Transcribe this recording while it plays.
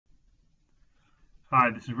Hi,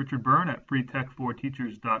 this is Richard Byrne at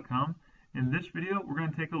freetech4teachers.com. In this video, we're going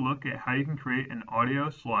to take a look at how you can create an audio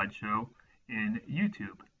slideshow in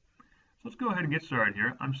YouTube. So let's go ahead and get started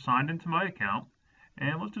here. I'm signed into my account,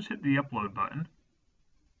 and let's just hit the upload button.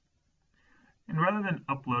 And rather than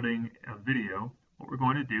uploading a video, what we're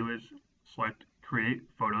going to do is select Create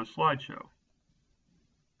Photo Slideshow.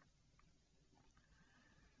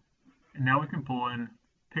 And now we can pull in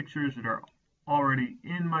pictures that are already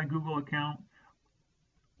in my Google account,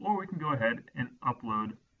 or we can go ahead and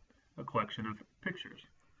upload a collection of pictures.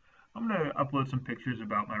 I'm going to upload some pictures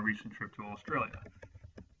about my recent trip to Australia.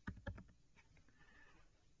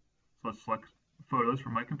 So let's select photos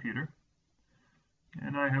from my computer,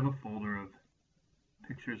 and I have a folder of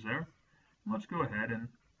pictures there. Let's go ahead and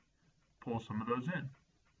pull some of those in.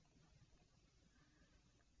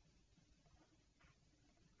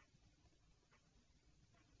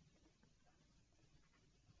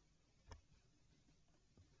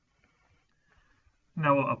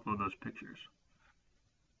 Now we'll upload those pictures.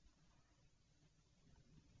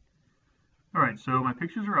 Alright, so my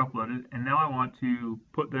pictures are uploaded, and now I want to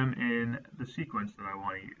put them in the sequence that I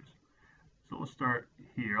want to use. So we'll start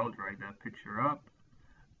here. I'll drag that picture up,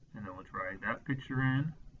 and then we'll drag that picture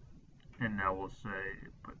in, and now we'll say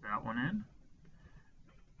put that one in,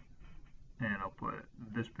 and I'll put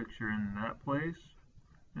this picture in that place,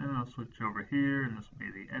 and I'll switch over here, and this will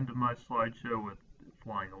be the end of my slideshow with it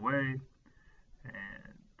flying away.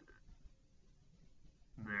 And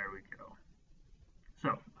there we go.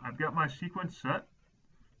 So I've got my sequence set,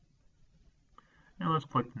 and let's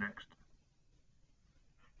click next.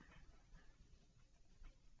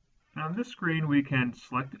 Now on this screen we can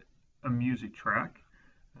select a music track.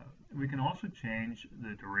 We can also change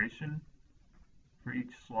the duration for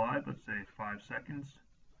each slide, let's say 5 seconds.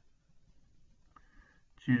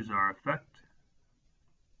 Choose our effect.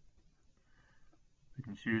 We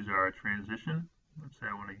can choose our transition. Let's say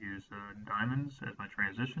I want to use diamonds as my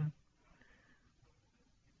transition.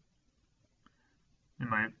 And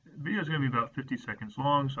my video is going to be about 50 seconds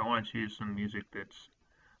long, so I want to choose some music that's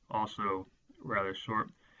also rather short.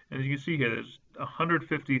 And as you can see here, there's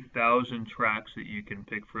 150,000 tracks that you can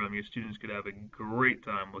pick from. Your students could have a great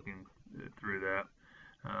time looking through that.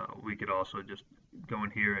 We could also just go in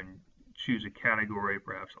here and choose a category.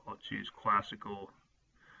 Perhaps I'll choose classical,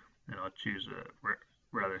 and I'll choose a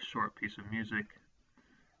rather short piece of music.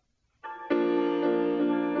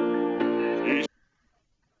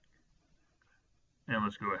 And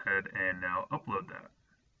let's go ahead and now upload that.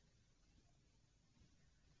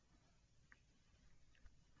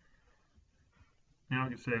 Now I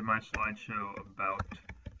can say my slideshow about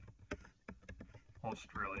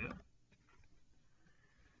Australia.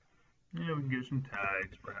 Yeah, we can give some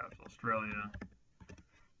tags, perhaps Australia.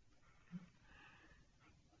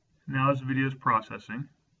 Now as the video is processing,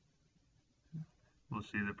 we'll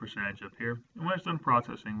see the percentage up here. And when it's done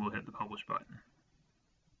processing, we'll hit the publish button.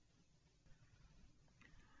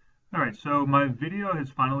 Alright, so my video has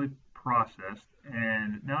finally processed,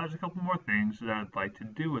 and now there's a couple more things that I'd like to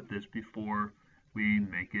do with this before we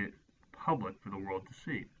make it public for the world to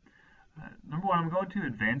see. Number one, I'm going to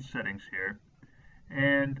advanced settings here,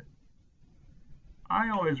 and I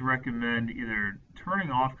always recommend either turning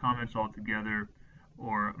off comments altogether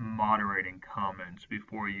or moderating comments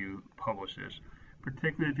before you publish this.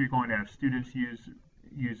 Particularly if you're going to have students use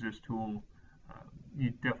this tool,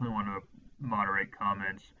 you definitely want to moderate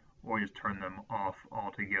comments or just turn them off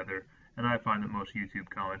altogether. And I find that most YouTube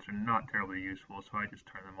comments are not terribly useful, so I just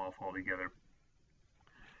turn them off altogether.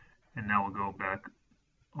 And now we'll go back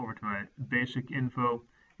over to my basic info,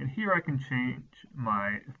 and here I can change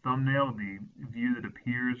my thumbnail, the view that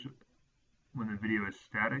appears when the video is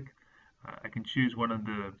static. I can choose one of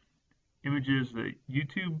the images that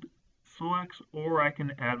YouTube selects, or I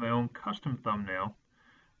can add my own custom thumbnail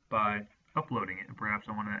by uploading it. And perhaps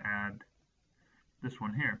I want to add this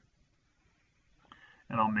one here,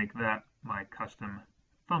 and I'll make that my custom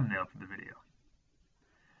thumbnail for the video.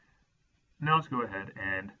 Now let's go ahead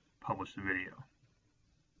and publish the video.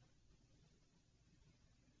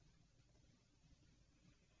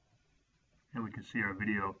 And we can see our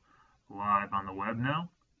video live on the web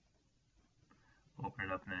now. Open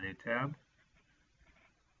it up in a new tab.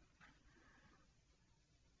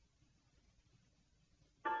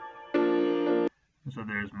 And so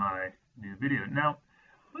there's my new video. Now,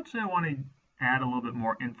 let's say I want to add a little bit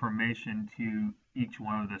more information to each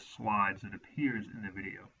one of the slides that appears in the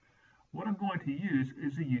video. What I'm going to use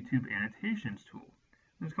is the YouTube Annotations tool.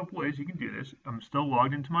 There's a couple ways you can do this. I'm still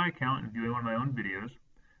logged into my account and viewing one of my own videos,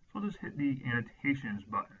 so I'll just hit the Annotations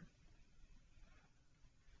button.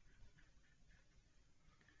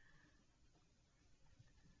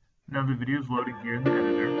 Now the video is loading here in the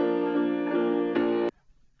editor.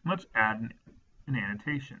 Let's add an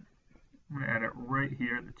annotation. I'm going to add it right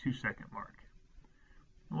here at the 2-second mark.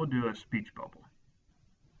 And we'll do a speech bubble.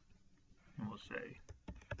 And we'll say,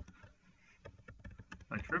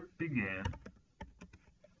 "My trip began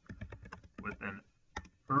with an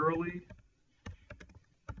early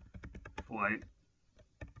flight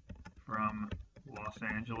from Los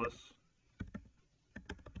Angeles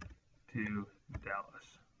to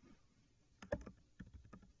Dallas."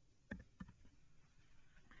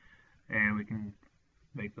 And we can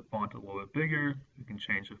make the font a little bit bigger. We can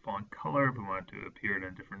change the font color if we want it to appear in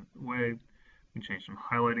a different way. We can change some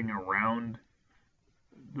highlighting around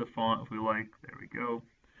the font if we like. There we go.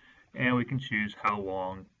 And we can choose how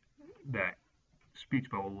long that speech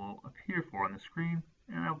bubble will appear for on the screen.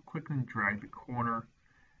 And I'll click and drag the corner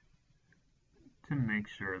to make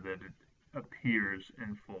sure that it appears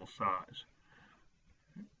in full size.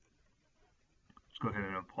 Let's go ahead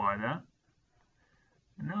and apply that.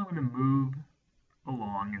 And now I'm going to move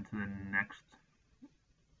along into the next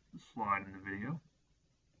slide in the video.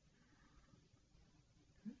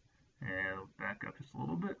 And back up just a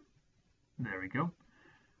little bit. There we go.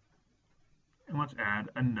 And let's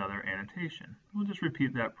add another annotation. We'll just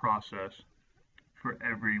repeat that process for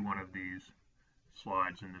every one of these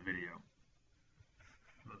slides in the video.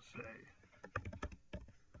 Let's say,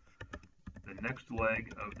 "The next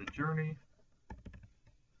leg of the journey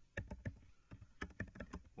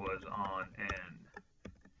was on an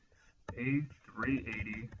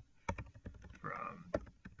A380 from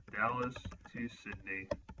Dallas to Sydney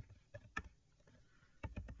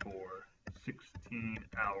for 16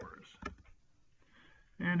 hours.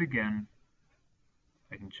 And again,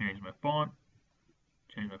 I can change my font,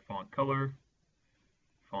 change my font color,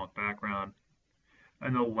 font background,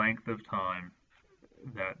 and the length of time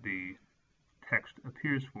that the text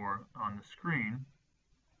appears for on the screen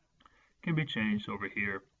can be changed over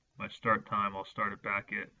here. My start time, I'll start it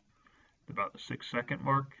back at about the 6-second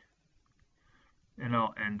mark, and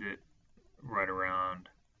I'll end it right around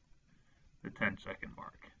the 10-second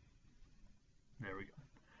mark. There we go.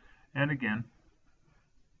 And again,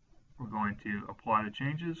 we're going to apply the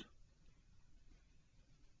changes.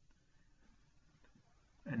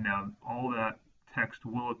 And now all that text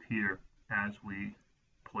will appear as we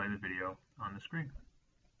play the video on the screen.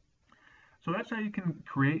 So that's how you can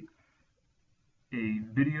create a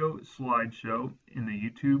video slideshow in the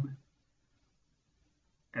YouTube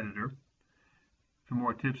editor. For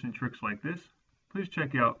more tips and tricks like this, please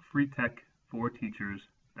check out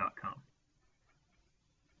freetech4teachers.com.